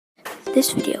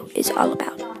This video is all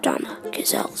about Dama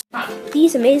Gazelles.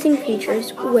 These amazing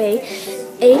creatures weigh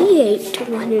 88 to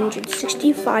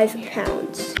 165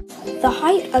 pounds. The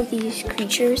height of these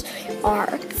creatures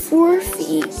are 4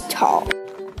 feet tall.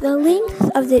 The length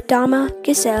of the Dama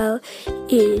Gazelle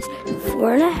is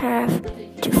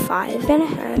 4.5 to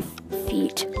 5.5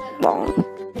 feet long.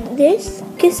 This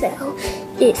gazelle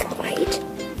is white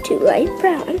to light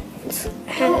brown,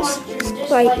 has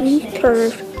slightly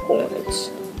curved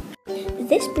horns.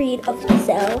 This breed of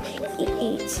gazelle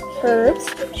eats herbs,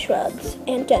 shrubs,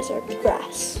 and desert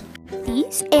grass.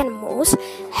 These animals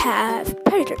have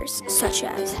predators such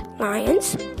as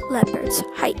lions, leopards,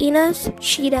 hyenas,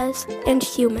 cheetahs, and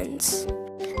humans.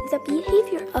 The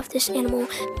behavior of this animal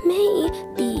may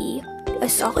be a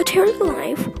solitary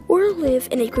life or live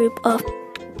in a group of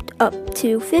up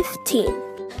to 15.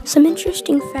 Some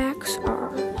interesting facts are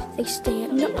they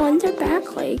stand on their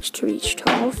back legs to reach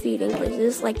tall feeding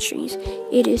places like trees.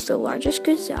 It is the largest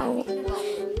gazelle.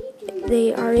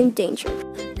 They are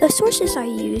endangered. The sources I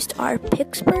used are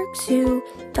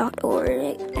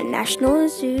PittsburghZoo.org and National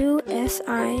Zoo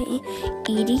SI.edu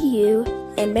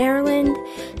and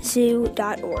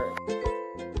MarylandZoo.org.